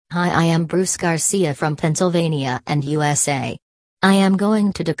Hi, I am Bruce Garcia from Pennsylvania and USA. I am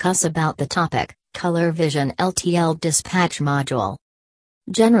going to discuss about the topic, Color Vision LTL Dispatch Module.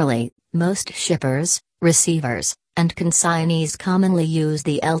 Generally, most shippers, receivers, and consignees commonly use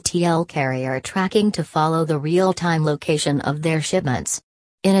the LTL carrier tracking to follow the real-time location of their shipments.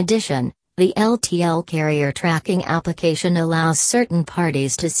 In addition, the LTL carrier tracking application allows certain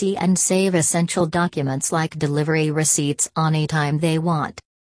parties to see and save essential documents like delivery receipts anytime they want.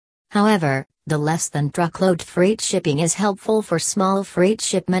 However, the less-than-truckload freight shipping is helpful for small freight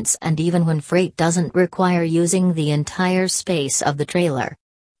shipments and even when freight doesn't require using the entire space of the trailer.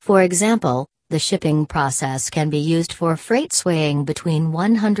 For example, the shipping process can be used for freight swaying between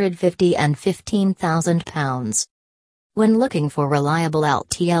 150 and 15,000 pounds. When looking for reliable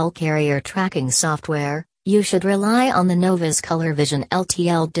LTL carrier tracking software, you should rely on the Novus Color Vision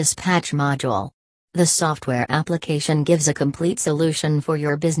LTL Dispatch Module. The software application gives a complete solution for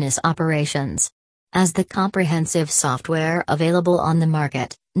your business operations. As the comprehensive software available on the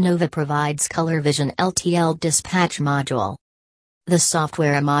market, Nova provides Color Vision LTL Dispatch Module. The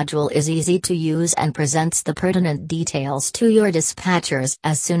software module is easy to use and presents the pertinent details to your dispatchers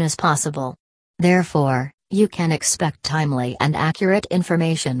as soon as possible. Therefore, you can expect timely and accurate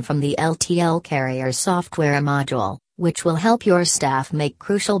information from the LTL carrier software module, which will help your staff make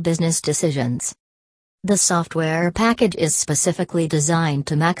crucial business decisions. The software package is specifically designed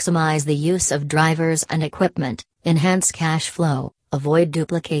to maximize the use of drivers and equipment, enhance cash flow, avoid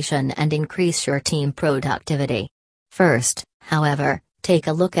duplication and increase your team productivity. First, however, take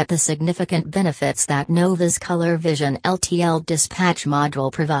a look at the significant benefits that Nova's Color Vision LTL Dispatch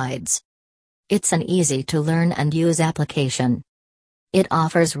Module provides. It's an easy-to-learn and use application. It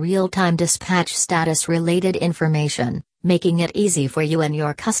offers real-time dispatch status-related information, making it easy for you and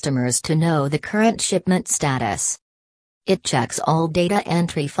your customers to know the current shipment status. It checks all data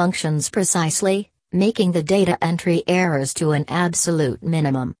entry functions precisely, making the data entry errors to an absolute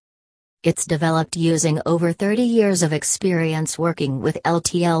minimum. It's developed using over 30 years of experience working with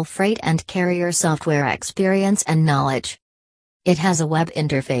LTL freight and carrier software experience and knowledge. It has a web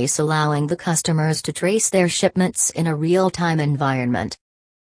interface allowing the customers to trace their shipments in a real-time environment.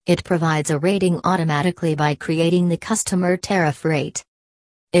 It provides a rating automatically by creating the customer tariff rate.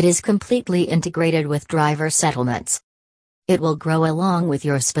 It is completely integrated with driver settlements. It will grow along with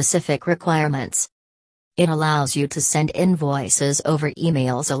your specific requirements. It allows you to send invoices over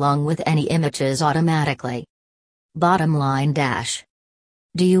emails along with any images automatically. Bottom line dash.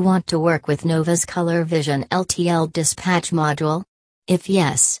 Do you want to work with Nova's Color Vision LTL Dispatch Module? If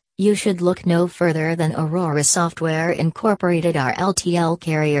yes, you should look no further than Aurora Software Incorporated. Our LTL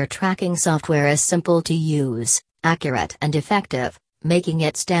carrier tracking software is simple to use, accurate and effective, making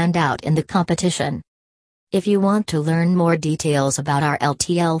it stand out in the competition. If you want to learn more details about our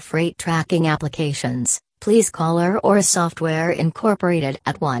LTL freight tracking applications, please call Aurora Software Incorporated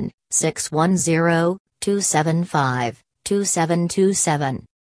at 1-610-275-2727.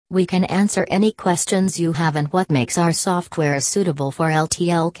 We can answer any questions you have and what makes our software suitable for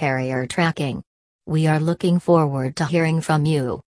LTL carrier tracking. We are looking forward to hearing from you.